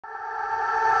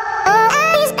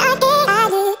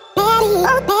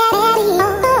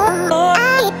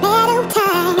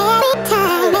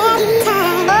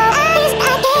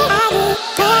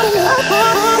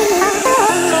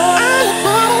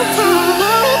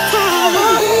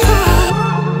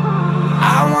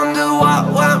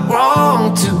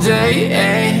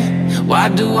Why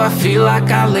do I feel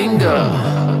like I linger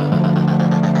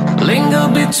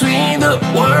between the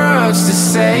words to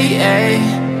say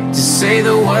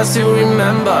the words to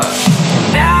remember.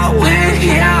 Now we're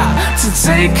here to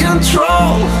take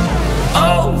control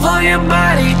over your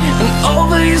body and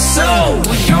over your soul.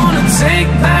 We're gonna take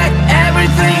back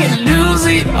everything and lose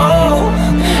it all,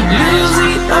 lose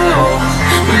it all,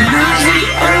 lose it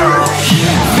all.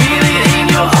 Feel it in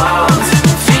your arms,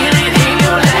 feel it in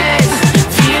your legs,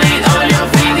 feel it on your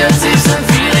fingertips and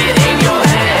feel it in your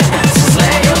head. Just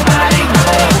let your body go,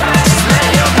 just let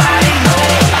your body go,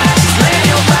 just let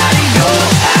your body go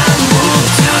and move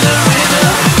to the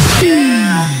rhythm.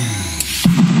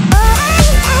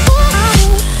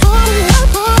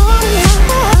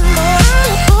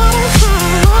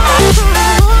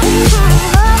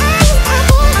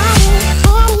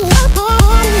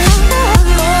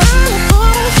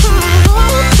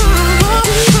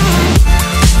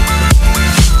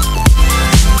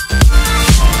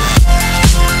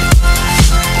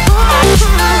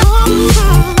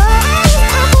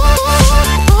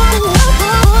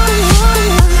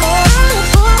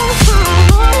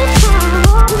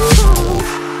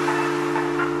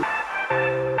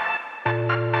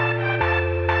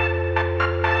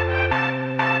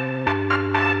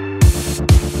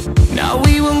 Now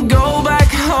we won't go back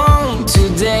home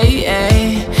today,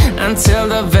 until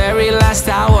the very last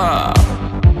hour.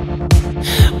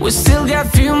 We still got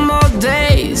few more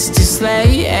days to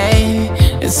slay,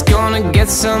 it's gonna get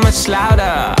so much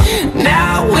louder.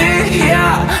 Now we're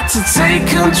here to take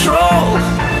control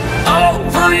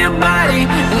over your body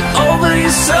and over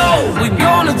your soul. We're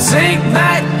gonna take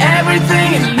back everything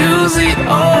and lose it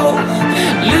all,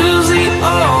 lose it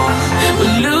all,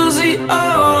 lose it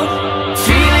all.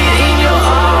 Feel it in your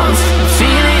arms,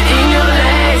 feel it in your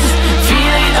legs,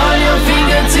 feel it on your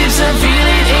fingertips and feel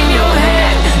it in your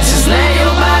head. Just let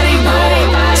your body go,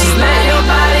 just let your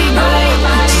body go,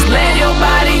 just let your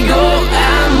body go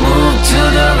and move to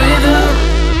the rhythm.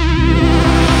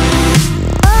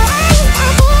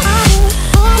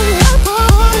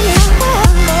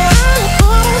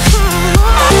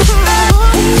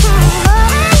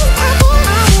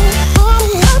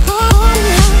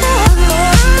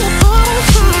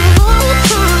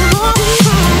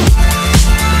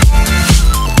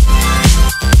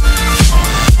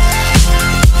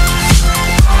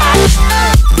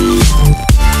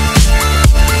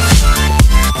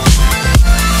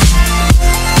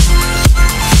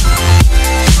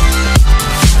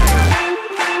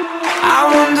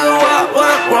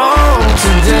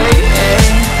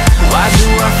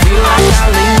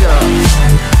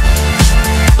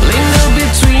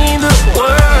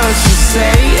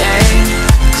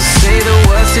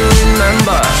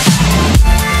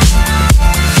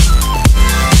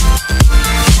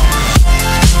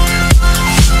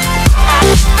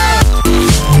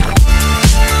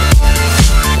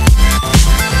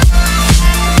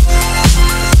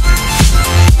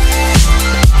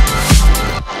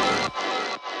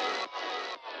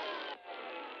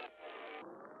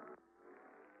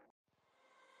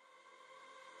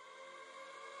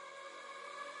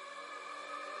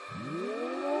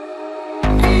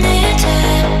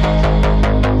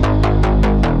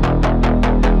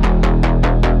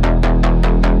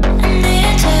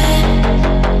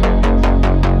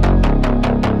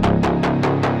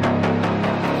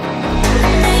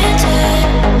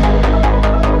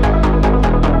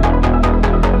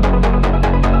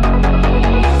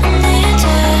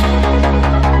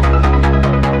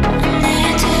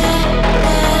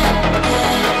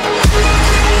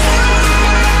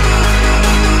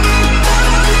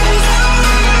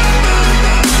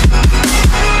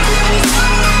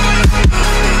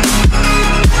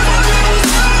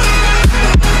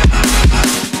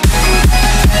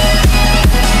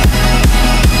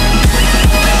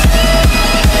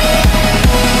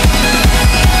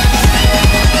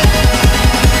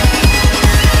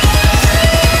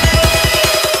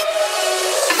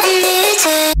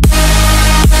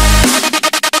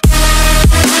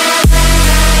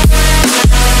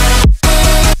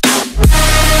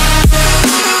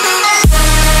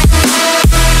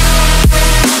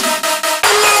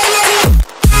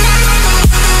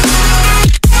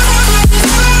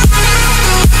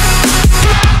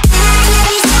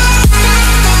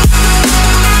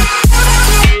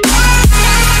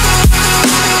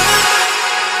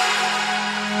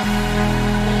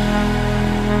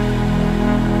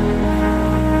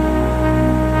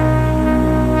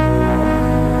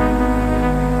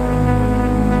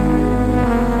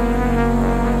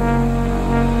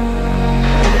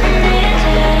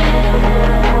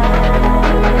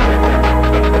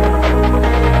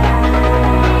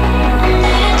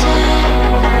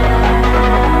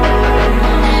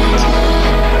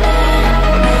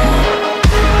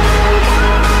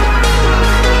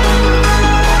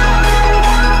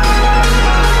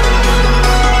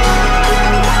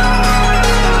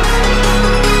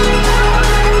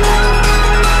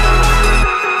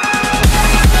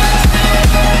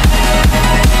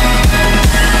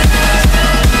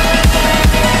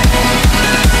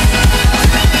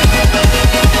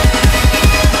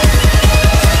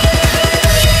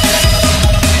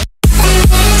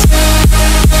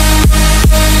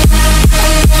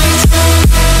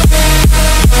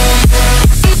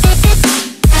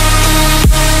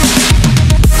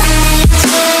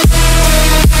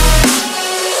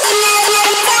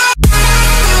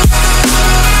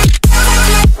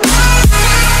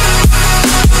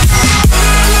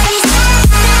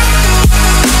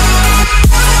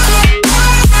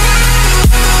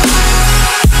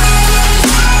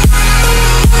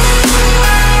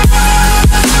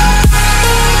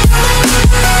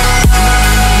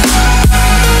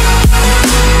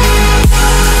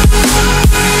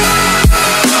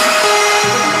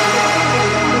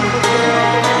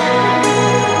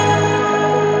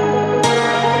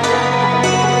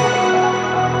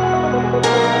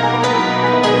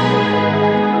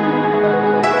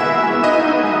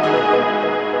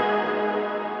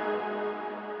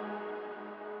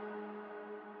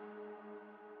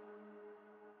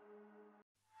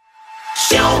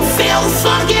 Don't feel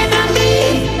fucking at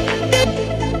me.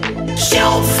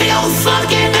 Don't feel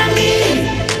fucking at me.